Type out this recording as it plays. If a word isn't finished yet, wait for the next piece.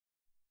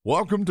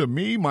Welcome to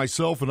Me,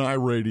 Myself, and I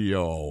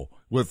Radio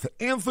with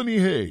Anthony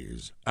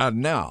Hayes.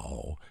 And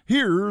now,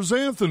 here's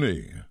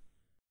Anthony.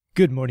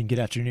 Good morning, good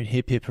afternoon,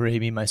 hip hip hooray,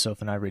 Me, Myself,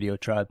 and I Radio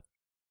Tribe.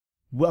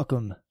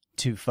 Welcome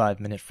to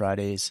 5 Minute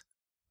Fridays,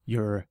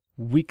 your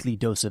weekly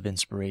dose of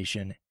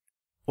inspiration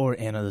or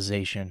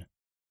analyzation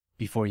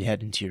before you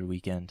head into your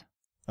weekend.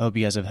 I hope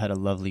you guys have had a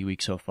lovely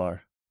week so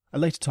far.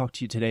 I'd like to talk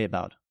to you today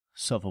about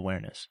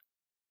self-awareness.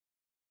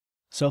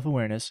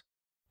 Self-awareness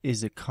is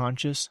the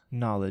conscious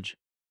knowledge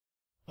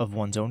of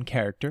one's own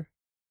character,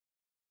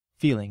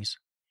 feelings,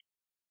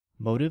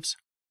 motives,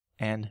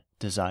 and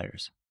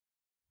desires.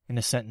 In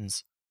a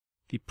sentence,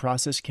 the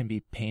process can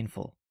be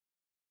painful,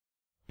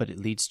 but it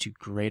leads to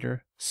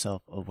greater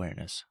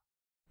self-awareness.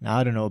 Now,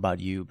 I don't know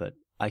about you, but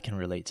I can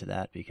relate to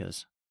that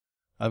because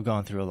I've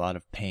gone through a lot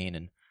of pain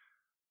and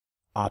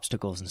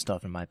obstacles and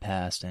stuff in my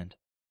past, and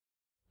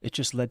it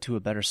just led to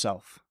a better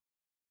self,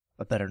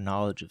 a better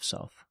knowledge of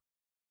self.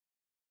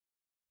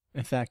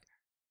 In fact,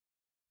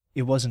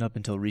 it wasn't up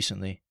until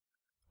recently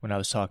when I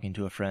was talking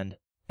to a friend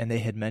and they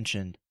had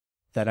mentioned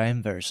that I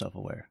am very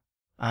self-aware.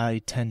 I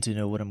tend to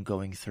know what I'm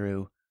going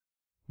through,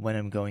 when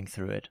I'm going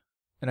through it,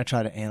 and I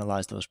try to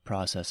analyze those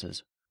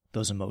processes,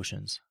 those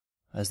emotions,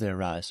 as they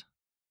arise.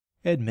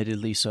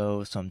 Admittedly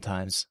so,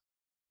 sometimes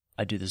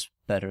I do this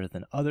better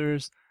than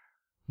others,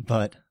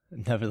 but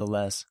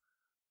nevertheless,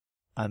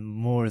 I'm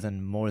more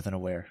than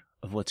aware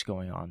of what's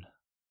going on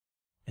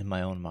in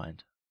my own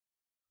mind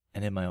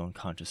and in my own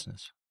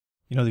consciousness.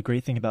 You know, the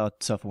great thing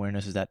about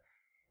self-awareness is that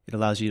it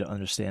allows you to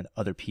understand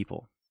other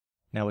people.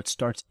 Now, it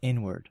starts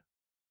inward,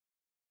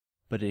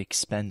 but it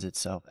expends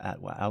itself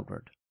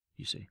outward,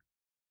 you see.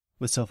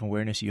 With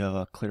self-awareness, you have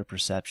a clear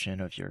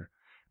perception of your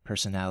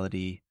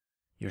personality,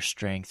 your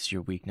strengths,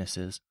 your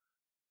weaknesses.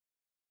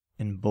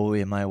 And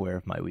boy, am I aware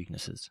of my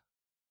weaknesses.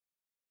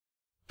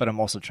 But I'm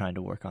also trying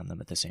to work on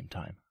them at the same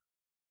time.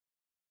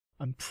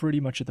 I'm pretty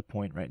much at the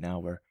point right now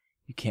where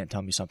you can't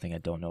tell me something I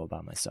don't know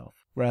about myself.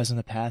 Whereas in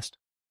the past,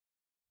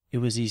 it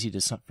was easy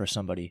for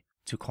somebody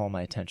to call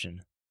my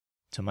attention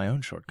to my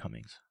own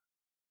shortcomings.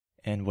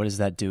 And what does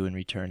that do in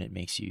return? It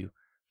makes you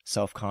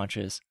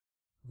self-conscious,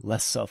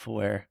 less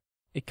self-aware.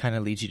 It kind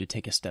of leads you to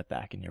take a step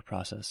back in your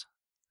process.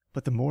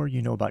 But the more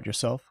you know about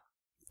yourself,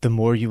 the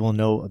more you will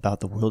know about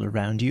the world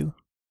around you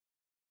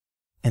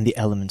and the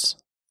elements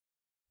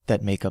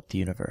that make up the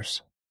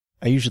universe.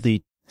 I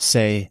usually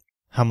say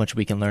how much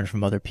we can learn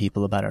from other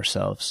people about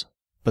ourselves,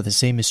 but the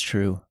same is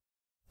true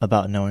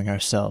about knowing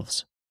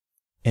ourselves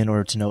in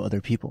order to know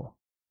other people.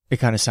 It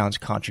kind of sounds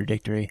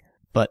contradictory,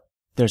 but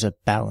there's a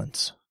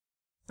balance,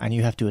 and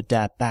you have to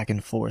adapt back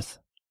and forth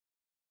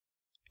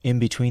in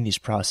between these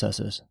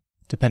processes,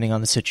 depending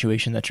on the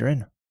situation that you're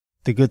in.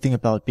 The good thing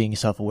about being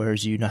self-aware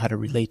is you know how to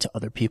relate to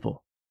other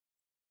people,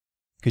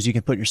 because you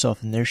can put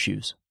yourself in their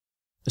shoes,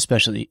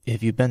 especially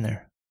if you've been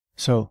there.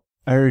 So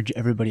I urge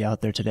everybody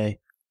out there today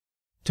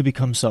to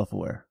become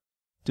self-aware,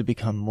 to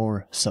become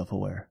more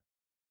self-aware.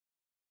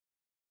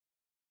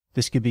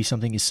 This could be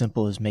something as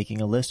simple as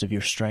making a list of your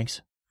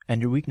strengths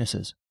and your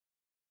weaknesses,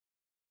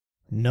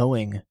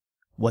 knowing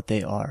what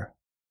they are.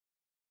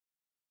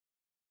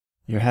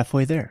 You're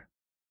halfway there.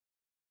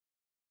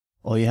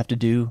 All you have to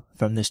do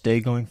from this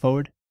day going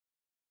forward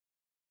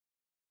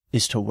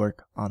is to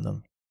work on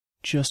them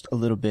just a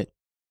little bit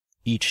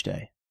each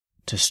day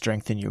to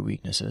strengthen your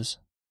weaknesses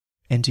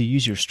and to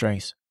use your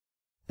strengths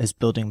as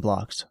building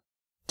blocks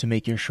to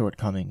make your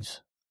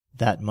shortcomings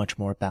that much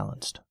more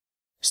balanced.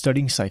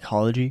 Studying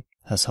psychology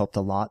has helped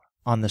a lot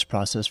on this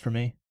process for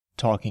me.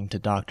 Talking to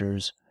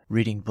doctors,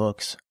 reading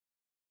books,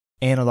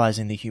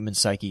 analyzing the human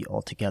psyche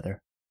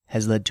altogether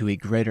has led to a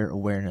greater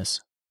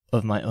awareness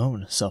of my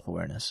own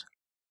self-awareness.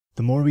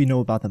 The more we know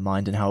about the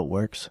mind and how it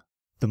works,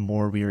 the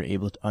more we are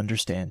able to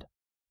understand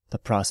the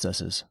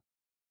processes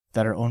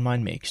that our own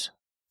mind makes.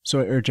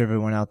 So I urge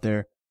everyone out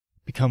there,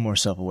 become more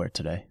self-aware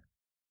today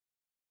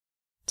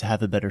to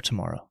have a better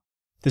tomorrow.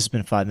 This has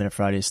been 5 Minute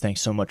Fridays.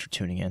 Thanks so much for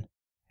tuning in.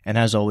 And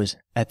as always,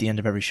 at the end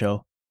of every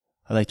show,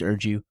 I'd like to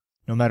urge you,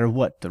 no matter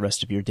what the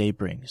rest of your day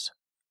brings,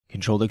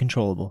 control the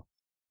controllable.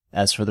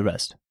 As for the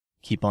rest,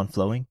 keep on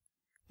flowing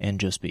and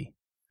just be.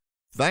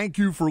 Thank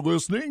you for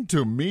listening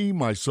to Me,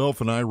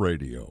 Myself, and I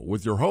Radio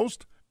with your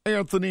host,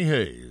 Anthony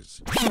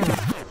Hayes.